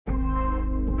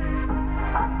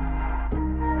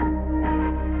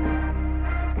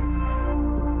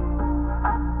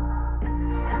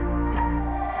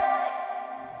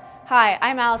Hi,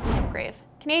 I'm Allison Hipgrave,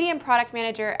 Canadian Product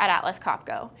Manager at Atlas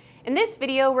Copco. In this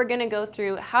video, we're going to go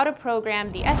through how to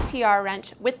program the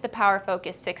STRwrench with the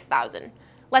PowerFocus 6000.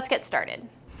 Let's get started.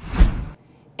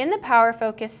 In the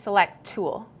PowerFocus, select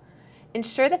Tool.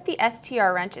 Ensure that the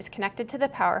STRwrench is connected to the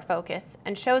PowerFocus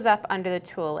and shows up under the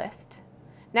tool list.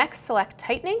 Next, select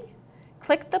Tightening.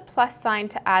 Click the plus sign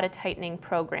to add a tightening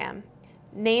program.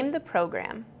 Name the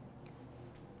program.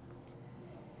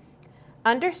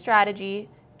 Under Strategy,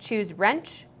 choose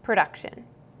Wrench Production.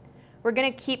 We're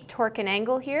going to keep torque and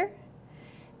angle here.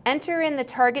 Enter in the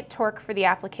target torque for the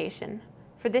application.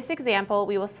 For this example,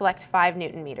 we will select 5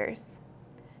 Newton meters.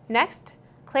 Next,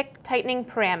 click Tightening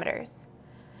Parameters.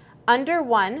 Under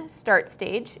 1, Start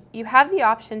Stage, you have the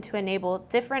option to enable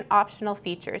different optional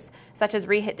features, such as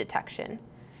rehit detection.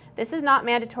 This is not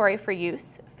mandatory for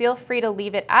use. Feel free to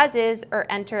leave it as is or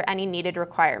enter any needed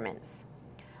requirements.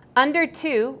 Under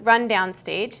 2, Rundown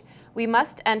Stage, we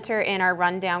must enter in our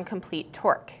rundown complete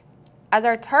torque. As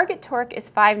our target torque is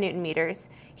 5 Newton meters,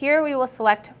 here we will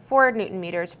select 4 Newton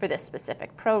meters for this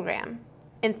specific program.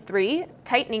 In 3,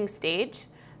 Tightening Stage,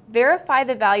 verify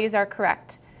the values are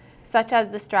correct, such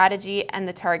as the strategy and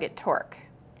the target torque.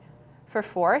 For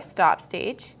 4, Stop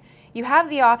Stage, you have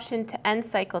the option to end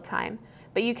cycle time,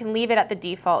 but you can leave it at the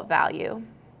default value.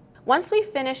 Once we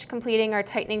finish completing our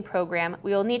tightening program,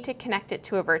 we will need to connect it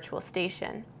to a virtual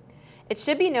station. It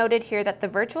should be noted here that the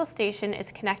virtual station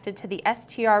is connected to the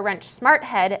STRwrench Smart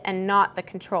Head and not the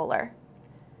controller.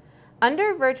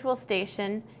 Under Virtual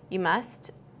Station, you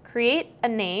must create a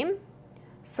name,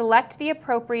 select the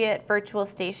appropriate virtual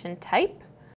station type,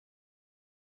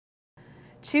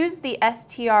 choose the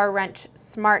STRwrench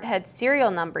Smart Head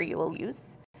serial number you will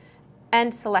use,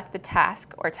 and select the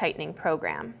task or tightening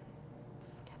program.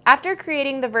 After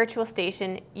creating the virtual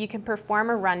station, you can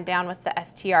perform a rundown with the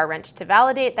STRwrench to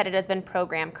validate that it has been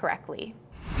programmed correctly.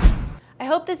 I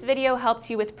hope this video helped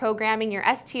you with programming your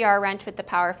STRwrench with the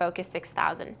PowerFocus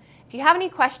 6000. If you have any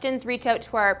questions, reach out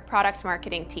to our product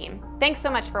marketing team. Thanks so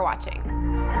much for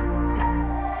watching.